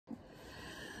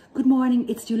Good morning,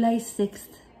 it's July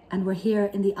 6th and we're here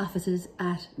in the offices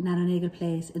at Nanonagel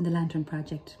Place in the Lantern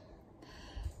Project.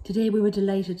 Today we were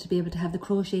delighted to be able to have the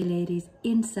crochet ladies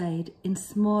inside in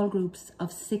small groups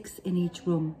of 6 in each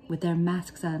room with their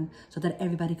masks on so that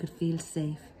everybody could feel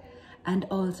safe. And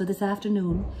also this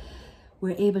afternoon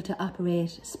we're able to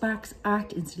operate Spark's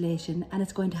art installation, and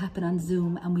it's going to happen on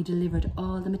Zoom, and we delivered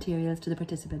all the materials to the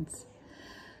participants.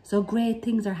 So great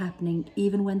things are happening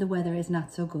even when the weather is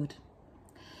not so good.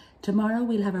 Tomorrow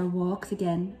we'll have our walks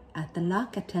again at the Lough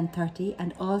at 10:30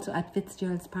 and also at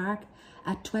Fitzgerald Park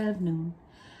at 12 noon.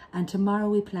 And tomorrow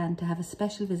we plan to have a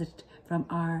special visit from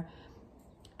our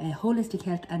holistic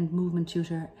health and movement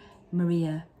tutor,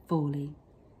 Maria Foley.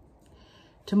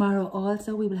 Tomorrow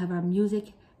also we will have our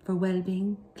music for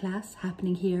wellbeing class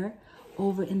happening here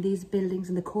over in these buildings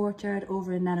in the courtyard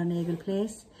over in Nanonagel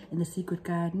Place in the Secret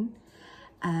Garden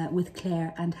with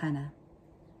Claire and Hannah.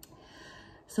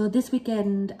 So this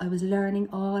weekend I was learning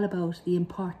all about the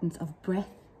importance of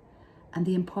breath and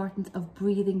the importance of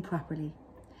breathing properly,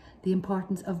 the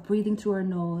importance of breathing through our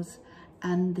nose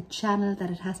and the channel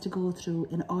that it has to go through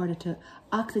in order to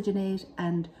oxygenate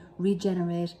and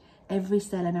regenerate every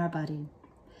cell in our body.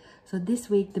 So this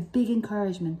week the big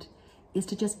encouragement is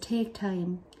to just take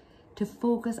time to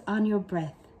focus on your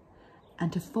breath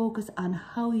and to focus on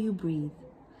how you breathe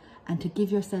and to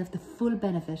give yourself the full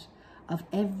benefit of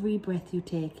every breath you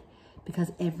take,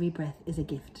 because every breath is a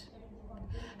gift.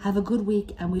 Have a good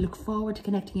week and we look forward to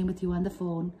connecting in with you on the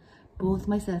phone. Both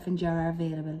myself and Jar are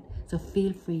available, so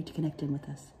feel free to connect in with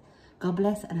us. God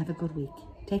bless and have a good week.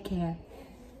 Take care.